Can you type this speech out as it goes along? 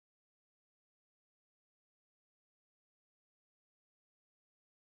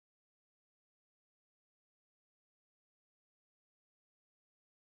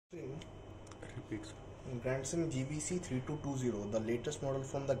Repeats. Grandstream GVC3220, the latest model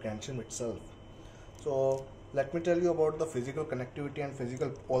from the Grandstream itself. So let me tell you about the physical connectivity and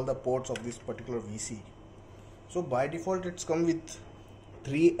all the ports of this particular VC. So by default it's come with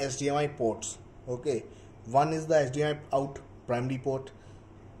 3 HDMI ports. Okay, one is the HDMI out primary port,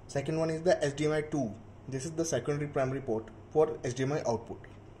 second one is the HDMI 2. This is the secondary primary port for HDMI output.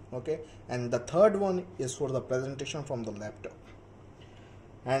 Okay, and the third one is for the presentation from the laptop.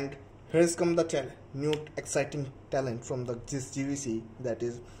 And here's come the new exciting talent from this GVC, that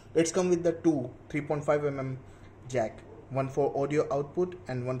is it's come with the two 3.5 mm jack, one for audio output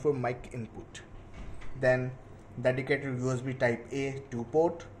and one for mic input, then dedicated USB type A 2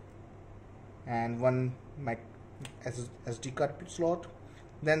 port and one mic SD card slot,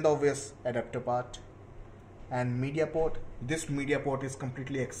 then the obvious adapter part and media port. This media port is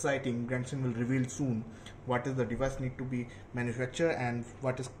completely exciting. Grandstream will reveal soon what is the device need to be manufactured and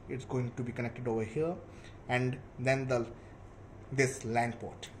what is it's going to be connected over here, and then this LAN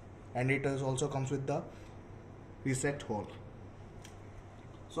port, and it also comes with the reset hole.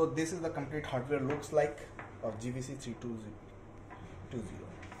 So this is the complete hardware looks like of GVC3220.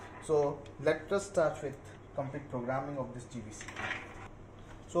 So let us start with complete programming of this GVC.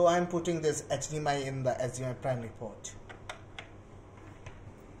 So I am putting this HDMI in the HDMI primary port.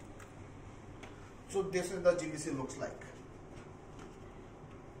 So this is the GVC looks like.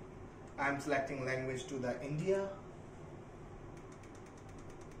 I am selecting language to the India.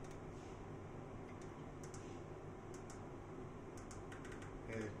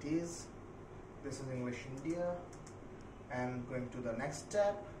 Here it is. This is English India. I am going to the next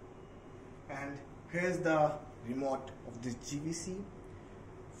step, and here's the remote of this GVC.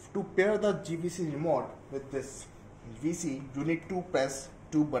 To pair the GVC remote with this VC, you need to press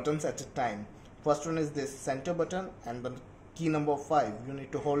 2 buttons at a time. First one is this center button, and the key number 5. You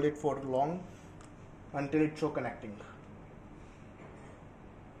need to hold it for long until it shows connecting.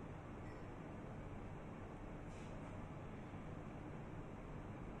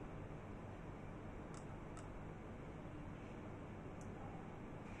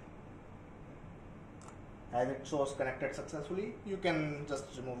 As it shows connected successfully, you can just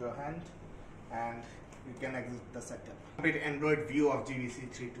remove your hand and you can exit the setup. Complete Android view of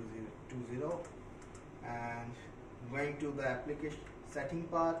GVC3220, and going to the application setting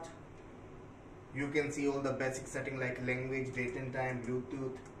part, you can see all the basic setting like language, date and time,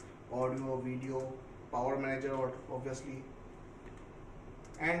 Bluetooth, audio, video, power manager obviously,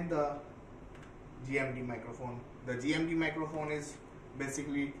 and the GMD microphone. The GMD microphone is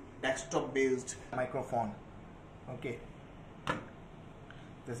basically desktop based microphone. Okay,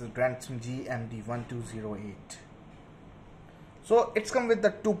 this is Grandstream GMD1208. So it's come with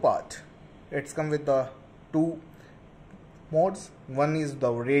the 2 part. It's come with the 2 modes. One is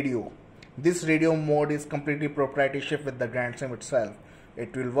the radio. This radio mode is completely proprietorship with the Grandstream itself.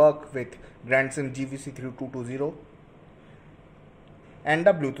 It will work with Grandstream GVC3220 and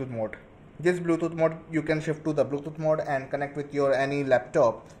the Bluetooth mode. This Bluetooth mode you can shift to the Bluetooth mode and connect with your any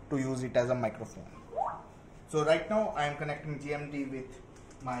laptop to use it as a microphone. So right now I am connecting GMD with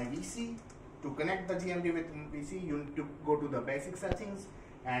my VC. To connect the GMD with VC, you need to go to the basic settings,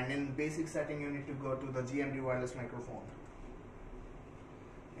 and in basic setting you need to go to the GMD wireless microphone.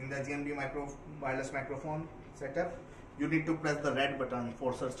 In the GMD wireless microphone setup, you need to press the red button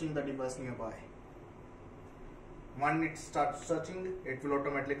for searching the device nearby. When it starts searching, it will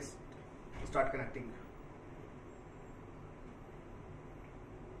automatically start connecting.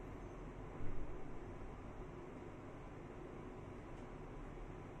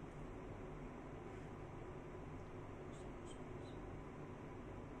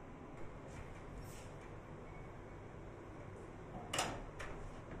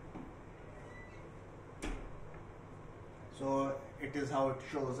 So it is how it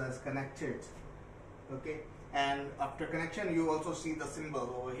shows as connected. Okay, and after connection you also see the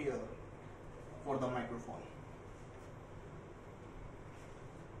symbol over here for the microphone.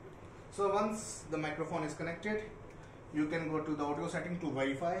 So once the microphone is connected, you can go to the audio setting to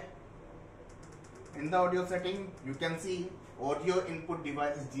verify. In the audio setting, you can see audio input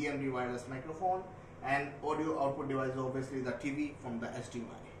device is GMD wireless microphone, and audio output device is obviously the TV from the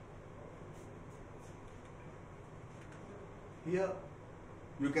HDMI. Here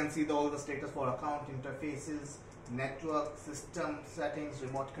you can see all the status for account, interfaces, network, system settings,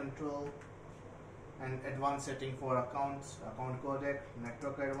 remote control, and advanced setting for accounts, account codec,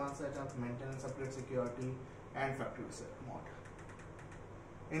 network advanced setup, maintenance, upgrade, security, and factory reset mode.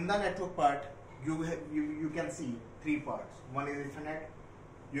 In the network part, you can see 3 parts. One is Ethernet.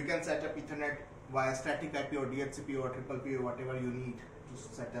 You can set up Ethernet via static IP or DHCP or triple P or whatever you need.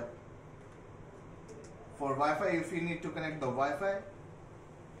 to set up. For Wi-Fi, if you need to connect the Wi-Fi,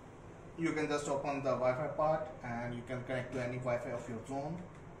 you can just open the Wi-Fi part and you can connect to any Wi-Fi of your zone.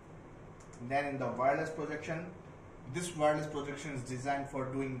 Then in the wireless projection, this wireless projection is designed for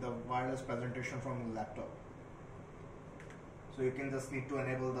doing the wireless presentation from the laptop. So you can just need to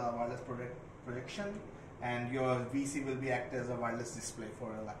enable the wireless projection, and your VC will be act as a wireless display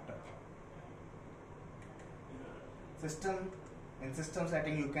for a laptop. In system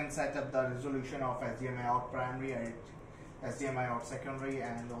setting, you can set up the resolution of HDMI out primary and HDMI out secondary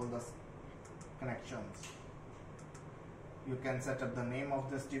and all the connections. You can set up the name of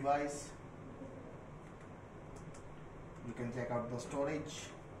this device. You can check out the storage.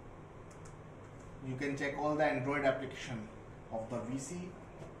 You can check all the Android application of the VC.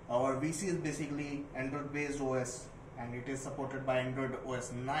 Our VC is basically Android based OS and it is supported by Android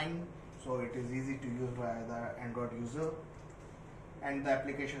OS 9, so it is easy to use by the Android user. And the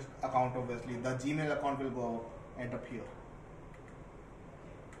application account, obviously the Gmail account will go end up here.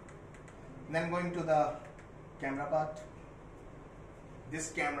 Then going to the camera part.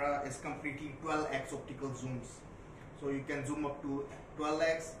 This camera is completely 12x optical zooms, so you can zoom up to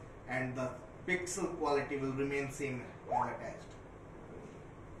 12x and the pixel quality will remain same as attached.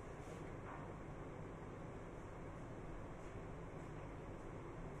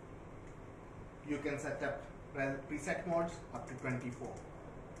 You can set up preset modes up to 24.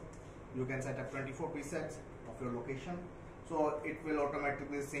 You can set up 24 presets of your location, so it will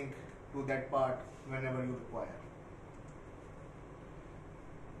automatically sync to that part whenever you require.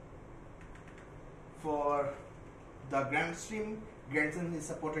 For the Grandstream is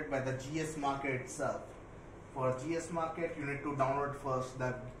supported by the GS Market itself. For GS Market, you need to download first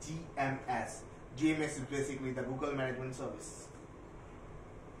the GMS. GMS is basically the Google Management Service.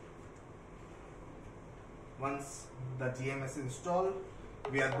 Once the GMS is installed,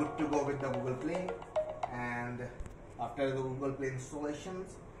 we are good to go with the Google Play, and after the Google Play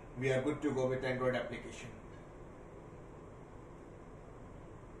installations, we are good to go with Android application.